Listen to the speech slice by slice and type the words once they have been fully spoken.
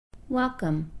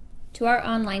Welcome to our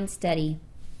online study.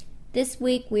 This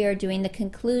week we are doing the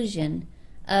conclusion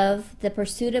of The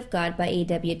Pursuit of God by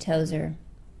A.W. Tozer.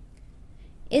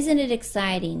 Isn't it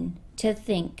exciting to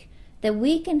think that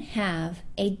we can have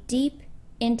a deep,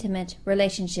 intimate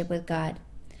relationship with God?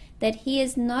 That He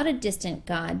is not a distant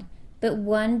God, but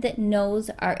one that knows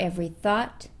our every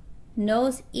thought,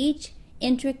 knows each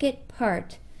intricate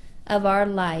part of our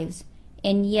lives,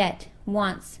 and yet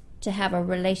wants to have a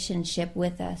relationship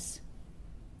with us.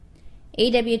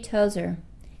 A.W. Tozer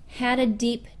had a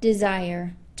deep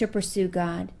desire to pursue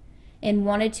God and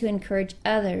wanted to encourage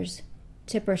others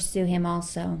to pursue Him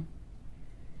also.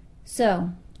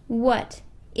 So, what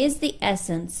is the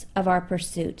essence of our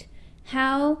pursuit?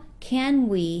 How can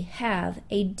we have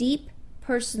a deep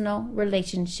personal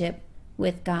relationship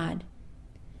with God?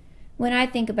 When I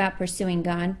think about pursuing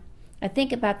God, I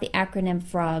think about the acronym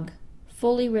FROG,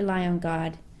 fully rely on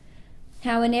God.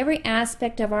 How in every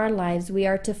aspect of our lives we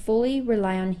are to fully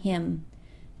rely on Him,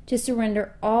 to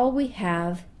surrender all we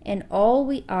have and all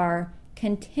we are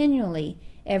continually,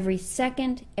 every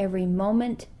second, every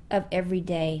moment of every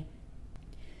day.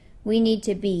 We need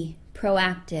to be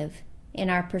proactive in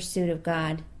our pursuit of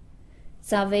God.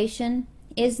 Salvation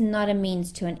is not a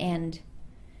means to an end.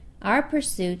 Our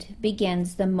pursuit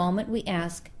begins the moment we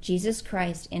ask Jesus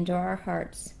Christ into our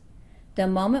hearts, the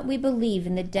moment we believe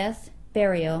in the death,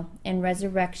 burial, and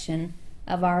resurrection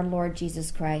of our Lord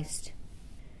Jesus Christ.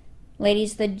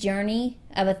 Ladies, the journey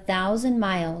of 1,000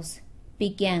 miles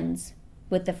begins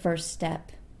with the first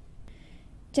step.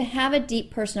 To have a deep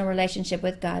personal relationship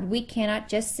with God, we cannot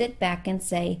just sit back and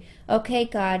say, "Okay,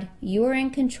 God, you are in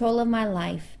control of my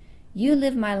life. You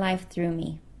live my life through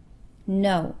me."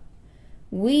 No.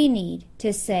 We need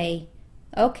to say,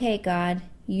 "Okay, God,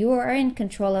 you are in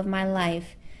control of my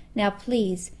life. Now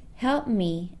please help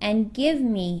me and give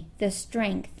me the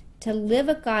strength to live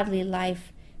a godly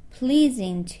life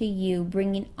pleasing to you,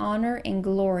 bringing honor and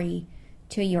glory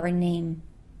to your name."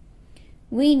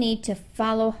 We need to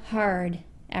follow hard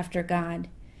after God.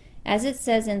 As it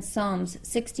says in Psalms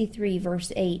 63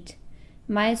 verse 8,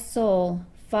 "My soul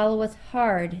followeth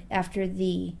hard after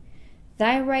thee.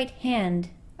 Thy right hand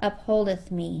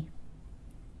upholdeth me."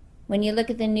 When you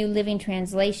look at the New Living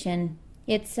Translation,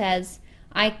 it says,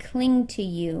 "I cling to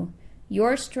you.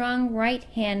 Your strong right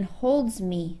hand holds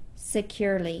me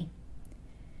securely."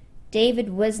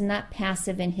 David was not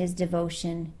passive in his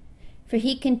devotion, for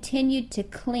he continued to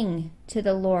cling to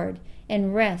the Lord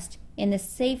and rest in the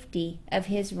safety of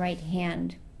His right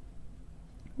hand.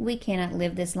 We cannot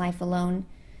live this life alone.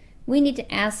 We need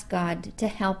to ask God to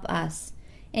help us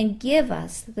and give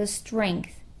us the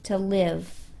strength to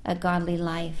live a godly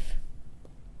life.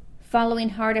 Following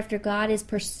hard after God is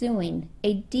pursuing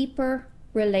a deeper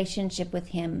relationship with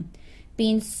Him,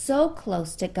 being so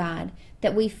close to God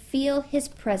that we feel His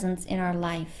presence in our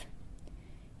life.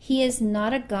 He is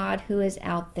not a God who is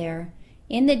out there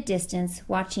in the distance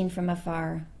watching from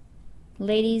afar.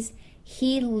 Ladies,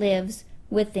 He lives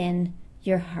within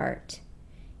your heart.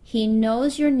 He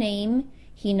knows your name.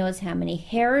 He knows how many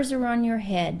hairs are on your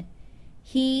head.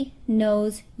 He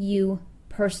knows you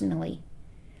personally.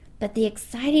 But the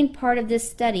exciting part of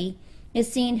this study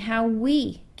is seeing how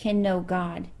we can know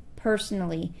God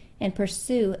personally and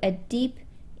pursue a deep,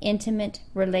 intimate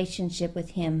relationship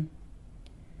with Him.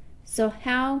 So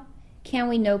how can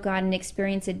we know God and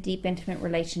experience a deep, intimate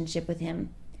relationship with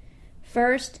Him?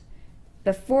 First,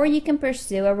 before you can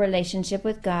pursue a relationship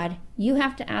with God, you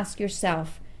have to ask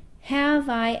yourself, have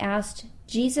I asked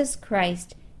Jesus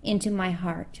Christ into my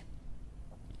heart?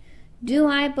 Do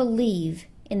I believe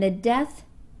in the death,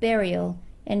 burial,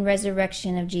 and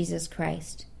resurrection of Jesus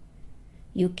Christ?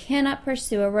 You cannot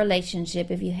pursue a relationship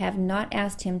if you have not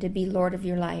asked Him to be Lord of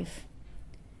your life.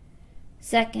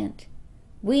 Second,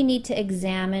 we need to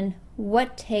examine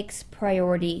what takes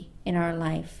priority in our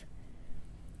life.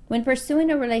 When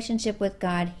pursuing a relationship with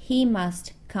God, He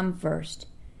must come first.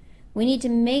 We need to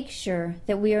make sure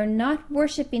that we are not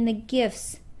worshiping the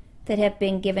gifts that have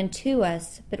been given to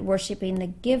us, but worshiping the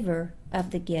giver of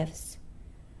the gifts.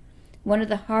 One of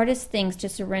the hardest things to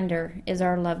surrender is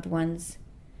our loved ones.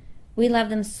 We love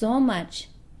them so much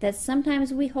that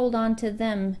sometimes we hold on to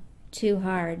them too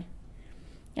hard.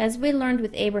 As we learned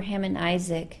with Abraham and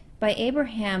Isaac, by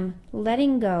Abraham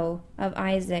letting go of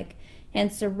Isaac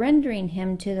and surrendering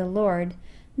him to the Lord,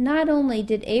 not only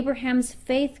did Abraham's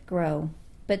faith grow,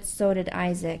 but so did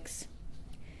Isaac's.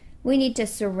 We need to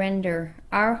surrender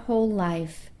our whole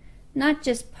life, not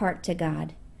just part, to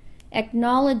God,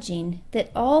 acknowledging that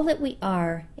all that we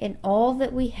are and all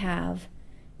that we have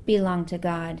belong to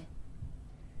God.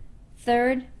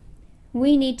 Third,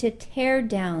 we need to tear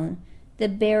down the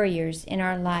barriers in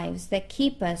our lives that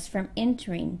keep us from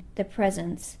entering the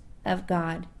presence of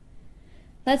God.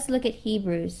 Let's look at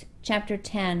Hebrews chapter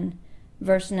 10,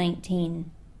 verse 19.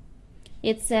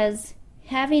 It says,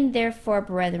 "Having therefore,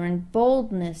 brethren,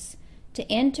 boldness to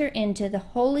enter into the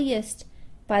holiest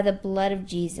by the blood of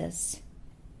Jesus."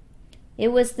 It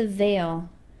was the veil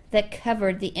that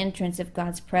covered the entrance of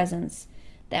God's presence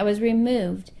that was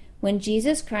removed when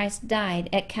Jesus Christ died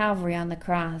at Calvary on the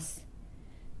cross.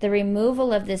 The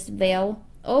removal of this veil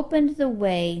opened the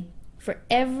way for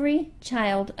every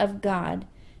child of God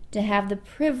to have the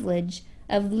privilege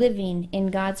of living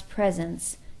in God's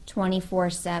presence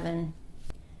 24/7.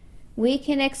 We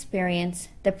can experience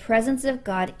the presence of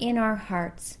God in our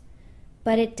hearts,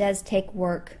 but it does take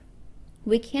work.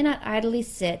 We cannot idly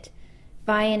sit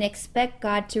by and expect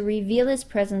God to reveal His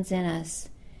presence in us.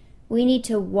 We need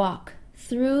to walk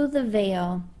through the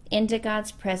veil into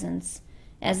God's presence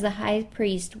as the high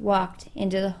priest walked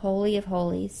into the Holy of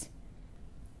Holies.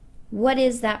 What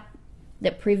is that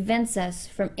prevents us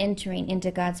from entering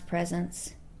into God's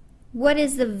presence? What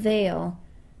is the veil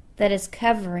that is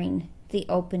covering the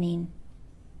opening?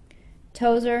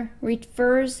 Tozer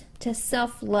refers to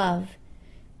self-love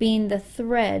being the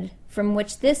thread from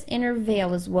which this inner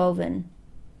veil is woven.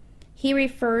 He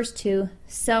refers to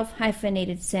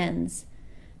self-hyphenated sins,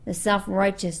 the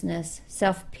self-righteousness,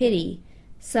 self-pity,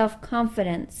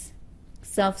 self-confidence,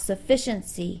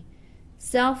 self-sufficiency,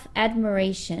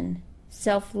 self-admiration,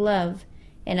 self-love,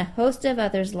 and a host of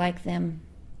others like them.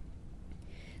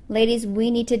 Ladies, we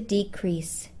need to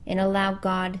decrease and allow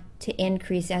God to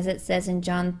increase, as it says in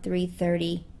John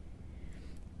 3:30.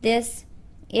 This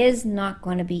is not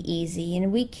going to be easy,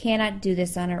 and we cannot do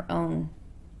this on our own.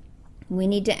 We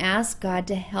need to ask God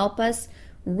to help us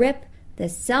rip the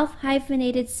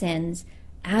self-hyphenated sins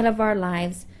out of our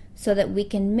lives so that we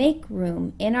can make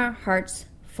room in our hearts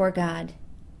for God,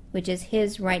 which is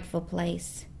His rightful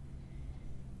place.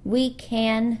 We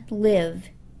can live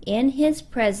in His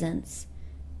presence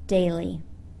daily.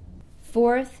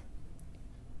 Fourth,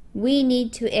 we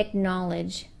need to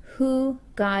acknowledge who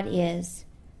God is.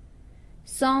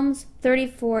 Psalms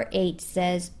 34:8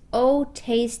 says, "O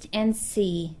taste and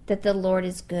see that the Lord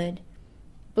is good.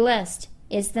 Blessed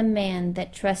is the man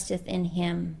that trusteth in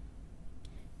Him."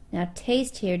 Now,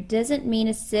 taste here doesn't mean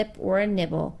a sip or a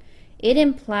nibble. It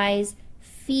implies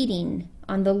feeding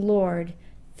on the Lord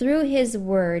through His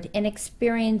Word and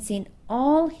experiencing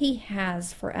all He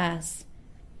has for us.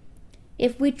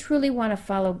 If we truly want to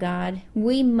follow God,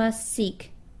 we must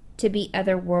seek to be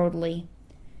otherworldly.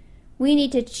 We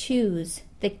need to choose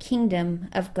the kingdom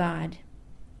of God.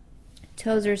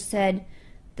 Tozer said,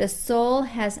 "The soul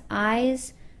has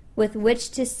eyes with which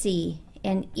to see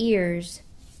and ears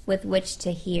with which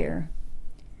to hear."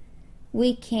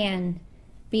 We can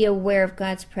be aware of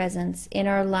God's presence in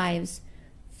our lives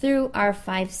through our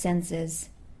five senses,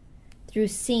 through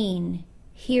seeing,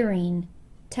 hearing,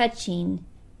 touching,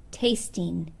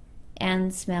 tasting,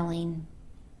 and smelling.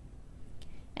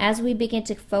 As we begin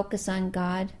to focus on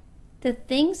God, the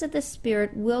things of the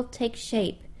Spirit will take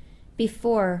shape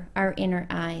before our inner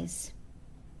eyes.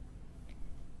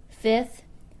 Fifth,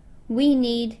 we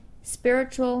need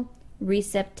spiritual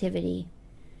receptivity.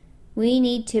 We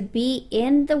need to be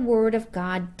in the Word of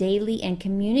God daily and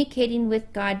communicating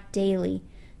with God daily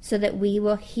so that we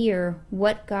will hear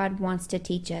what God wants to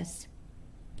teach us.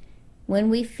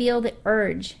 When we feel the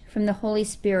urge from the Holy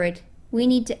Spirit, we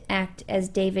need to act as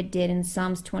David did in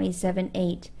Psalms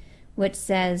 27:8, which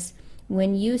says,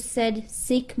 "When you said,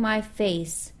 'Seek my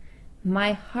face,'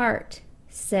 my heart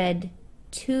said,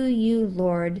 'To you,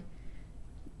 Lord,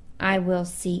 I will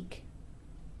seek.'"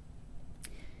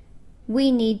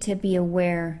 We need to be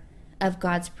aware of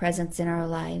God's presence in our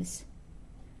lives.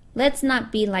 Let's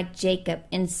not be like Jacob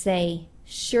and say,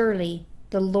 "Surely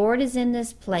the Lord is in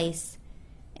this place,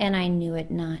 and I knew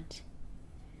it not."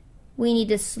 We need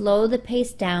to slow the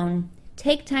pace down,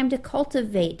 take time to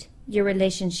cultivate your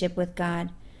relationship with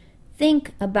God.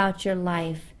 Think about your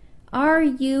life. Are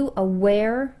you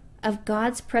aware of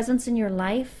God's presence in your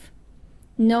life?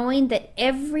 Knowing that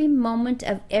every moment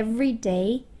of every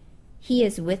day, He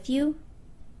is with you?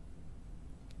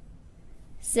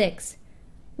 6.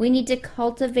 We need to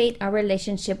cultivate our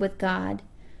relationship with God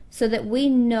so that we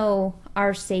know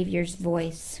our Savior's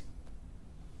voice.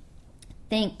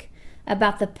 Think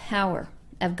about the power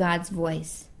of God's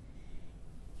voice.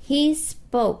 He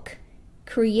spoke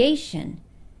creation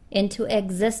into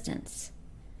existence.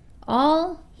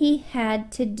 All He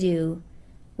had to do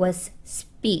was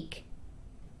speak,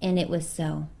 and it was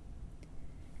so.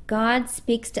 God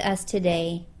speaks to us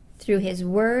today through His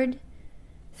Word,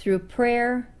 through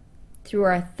prayer, through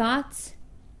our thoughts,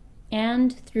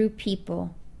 and through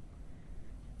people.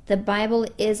 The Bible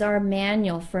is our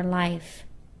manual for life.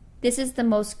 This is the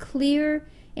most clear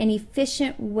and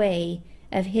efficient way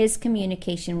of His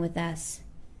communication with us.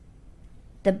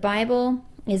 The Bible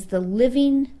is the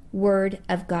living Word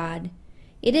of God.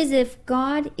 It is as if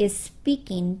God is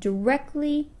speaking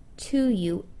directly to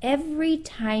you every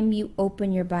time you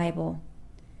open your Bible.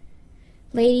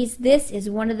 Ladies, this is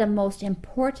one of the most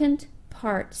important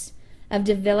parts of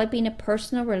developing a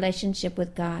personal relationship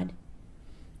with God.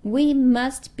 We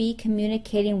must be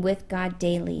communicating with God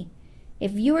daily.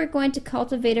 If you are going to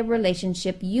cultivate a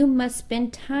relationship, you must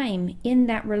spend time in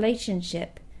that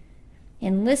relationship.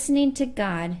 And listening to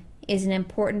God is an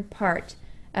important part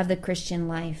of the Christian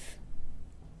life.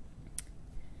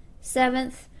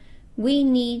 Seventh, we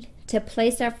need to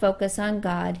place our focus on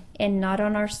God and not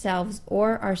on ourselves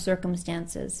or our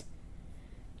circumstances.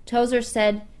 Tozer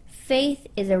said, faith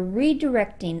is a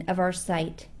redirecting of our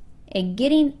sight, a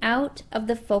getting out of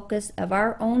the focus of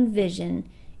our own vision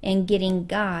and getting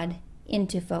God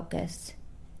into focus.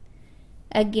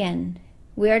 Again,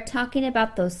 we are talking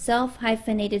about those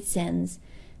self-hyphenated sins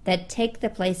that take the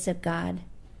place of God.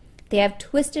 They have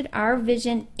twisted our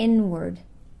vision inward,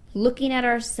 looking at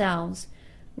ourselves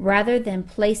rather than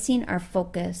placing our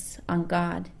focus on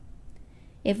God.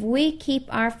 If we keep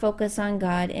our focus on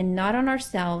God and not on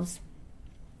ourselves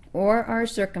or our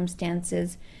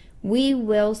circumstances, we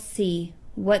will see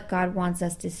what God wants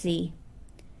us to see.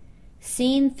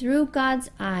 Seen through God's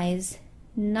eyes,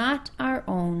 not our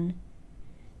own,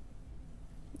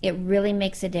 it really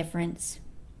makes a difference.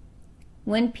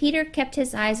 When Peter kept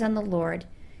his eyes on the Lord,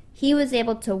 he was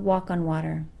able to walk on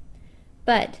water.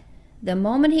 But the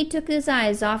moment he took his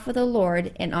eyes off of the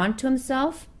Lord and onto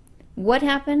himself, what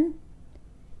happened?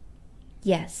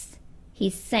 Yes, he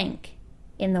sank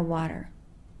in the water.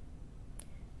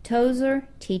 Tozer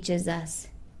teaches us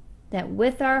that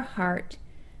with our heart,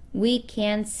 we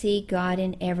can see God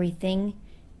in everything,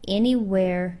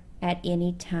 anywhere, at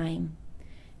any time.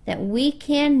 That we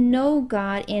can know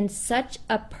God in such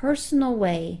a personal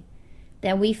way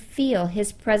that we feel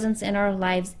His presence in our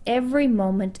lives every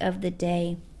moment of the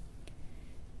day.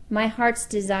 My heart's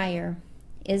desire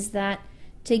is that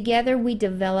together we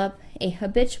develop a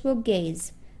habitual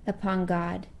gaze upon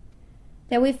God,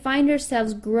 that we find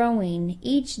ourselves growing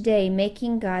each day,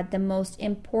 making God the most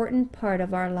important part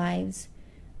of our lives,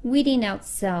 weeding out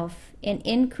self and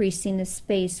increasing the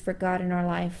space for God in our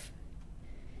life.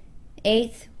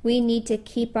 Eighth, we need to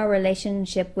keep our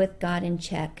relationship with God in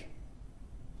check.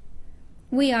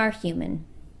 We are human,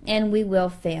 and we will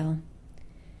fail.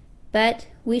 But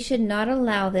we should not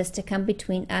allow this to come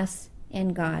between us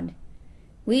and God.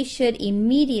 We should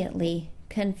immediately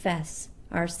confess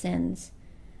our sins.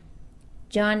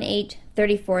 John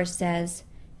 8:34 says,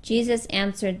 Jesus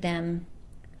answered them,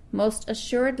 Most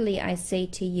assuredly I say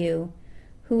to you,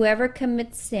 whoever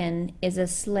commits sin is a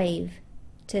slave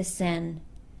to sin.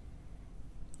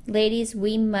 Ladies,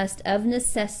 we must of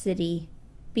necessity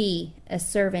be a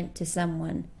servant to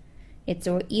someone. It's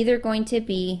either going to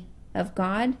be of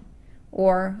God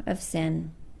or of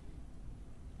sin.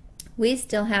 We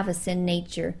still have a sin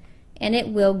nature, and it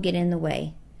will get in the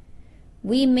way.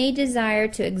 We may desire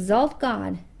to exalt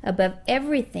God above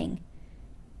everything,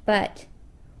 but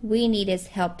we need His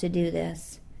help to do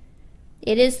this.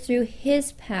 It is through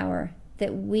His power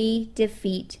that we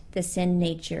defeat the sin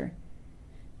nature.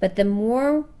 But the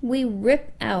more we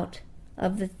rip out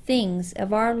of the things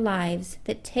of our lives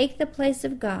that take the place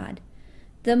of God,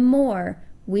 the more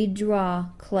we draw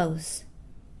close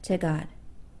to God.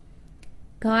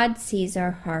 God sees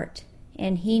our heart,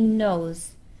 and He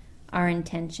knows our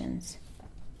intentions.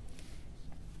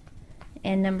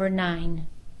 And number 9,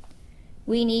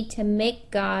 we need to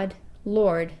make God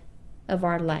Lord of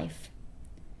our life.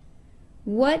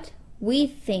 What we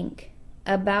think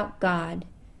about God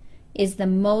is the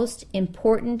most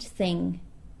important thing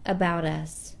about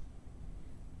us.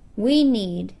 We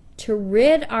need to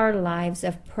rid our lives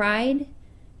of pride,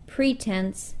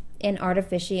 pretense, and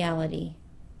artificiality.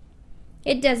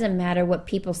 It doesn't matter what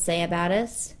people say about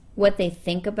us, what they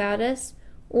think about us,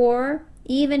 or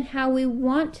even how we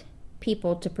want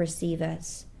people to perceive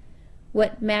us.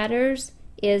 What matters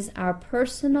is our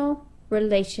personal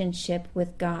relationship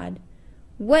with God.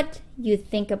 What you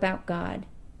think about God.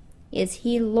 Is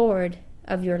He Lord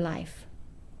of your life?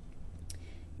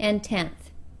 And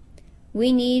 10th,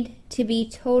 we need to be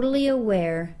totally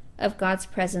aware of God's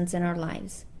presence in our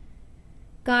lives.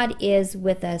 God is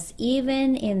with us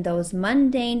even in those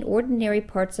mundane, ordinary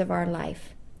parts of our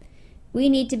life. We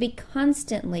need to be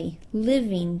constantly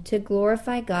living to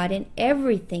glorify God in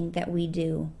everything that we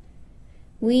do.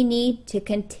 We need to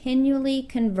continually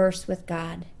converse with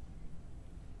God.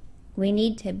 We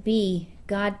need to be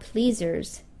God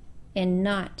pleasers and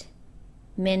not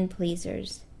men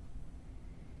pleasers.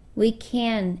 We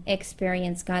can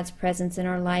experience God's presence in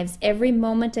our lives every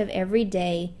moment of every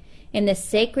day, in the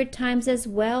sacred times as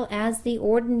well as the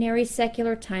ordinary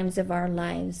secular times of our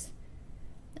lives.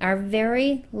 Our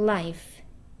very life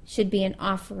should be an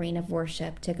offering of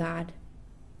worship to God.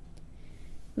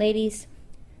 Ladies,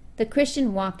 the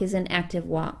Christian walk is an active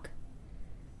walk.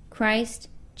 Christ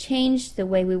changed the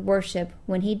way we worship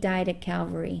when he died at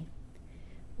Calvary.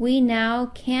 We now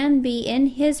can be in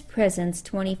his presence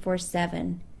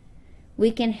 24/7.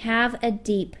 We can have a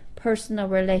deep personal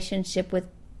relationship with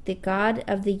the God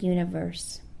of the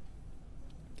universe.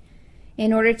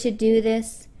 In order to do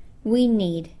this, we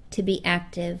need to be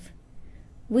active.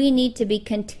 We need to be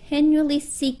continually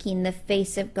seeking the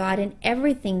face of God in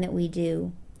everything that we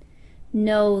do.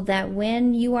 Know that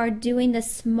when you are doing the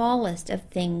smallest of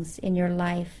things in your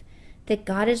life, that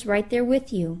God is right there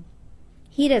with you.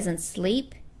 He doesn't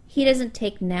sleep. He doesn't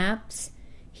take naps.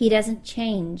 He doesn't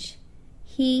change.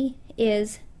 He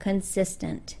is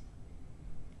consistent.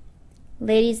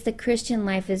 Ladies, the Christian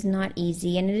life is not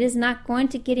easy, and it is not going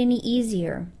to get any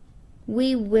easier.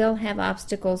 We will have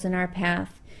obstacles in our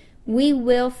path. We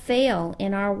will fail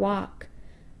in our walk.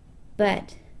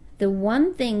 But the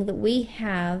one thing that we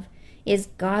have is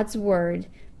God's word,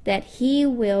 that he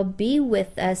will be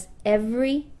with us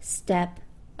every step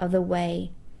of the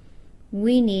way.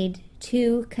 We need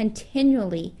to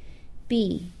continually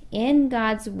be in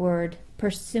God's word,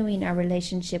 pursuing our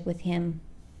relationship with him.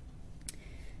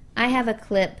 I have a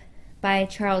clip by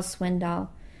Charles Swindoll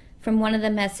from one of the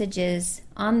messages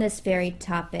on this very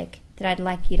topic that I'd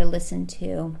like you to listen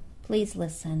to. Please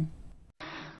listen.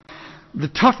 The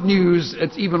tough news,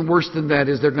 it's even worse than that,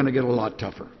 is they're going to get a lot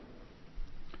tougher.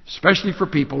 Especially for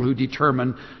people who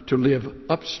determine to live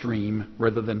upstream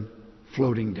rather than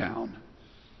floating down.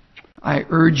 I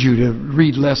urge you to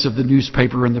read less of the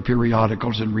newspaper and the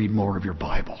periodicals and read more of your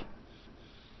Bible.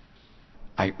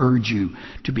 I urge you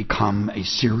to become a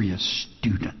serious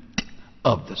student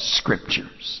of the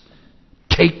Scriptures.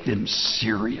 Take them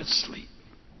seriously.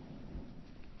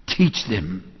 Teach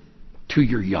them to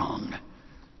your young.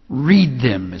 Read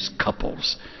them as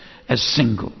couples, as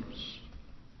singles.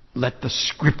 Let the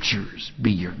Scriptures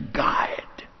be your guide.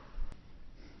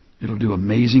 It'll do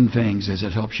amazing things as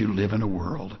it helps you live in a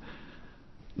world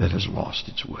that has lost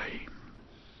its way.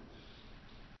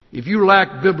 If you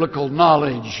lack biblical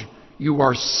knowledge, you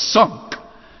are sunk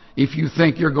if you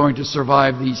think you're going to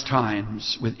survive these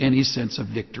times with any sense of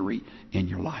victory in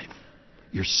your life.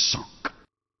 You're sunk.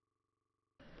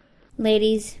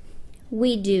 Ladies,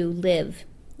 we do live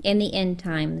in the end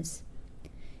times.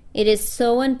 It is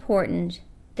so important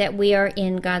that we are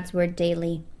in God's Word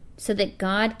daily, so that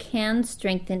God can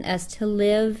strengthen us to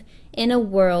live in a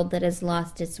world that has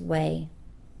lost its way.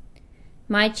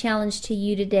 My challenge to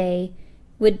you today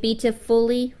would be to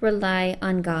fully rely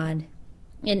on God.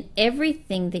 In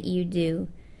everything that you do,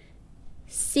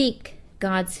 seek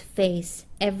God's face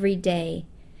every day,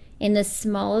 in the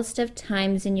smallest of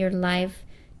times in your life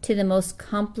to the most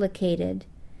complicated,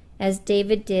 as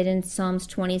David did in Psalms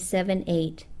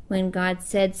 27:8, when God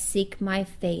said, "Seek my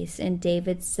face," and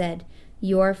David said,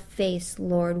 "Your face,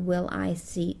 Lord, will I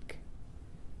seek."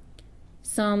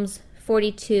 Psalms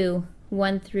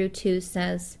 42:1-2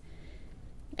 says,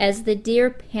 "As the deer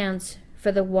pants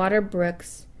for the water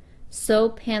brooks, so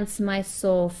pants my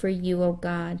soul for you, O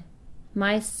God.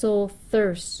 My soul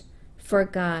thirsts for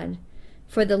God,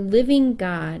 for the living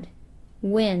God.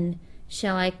 When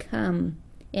shall I come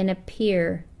and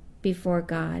appear before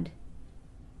God?"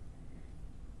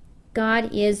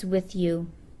 God is with you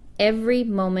every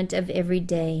moment of every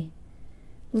day.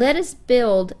 Let us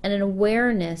build an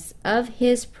awareness of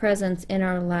his presence in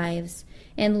our lives,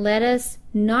 and let us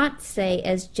not say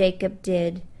as Jacob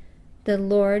did, "The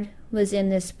Lord was in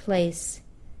this place,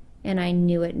 and I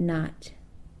knew it not."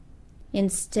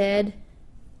 Instead,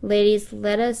 ladies,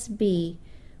 let us be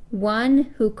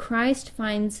one who Christ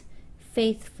finds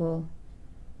faithful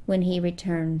when he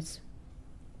returns.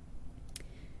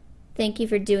 Thank you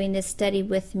for doing this study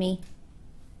with me.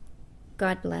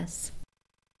 God bless.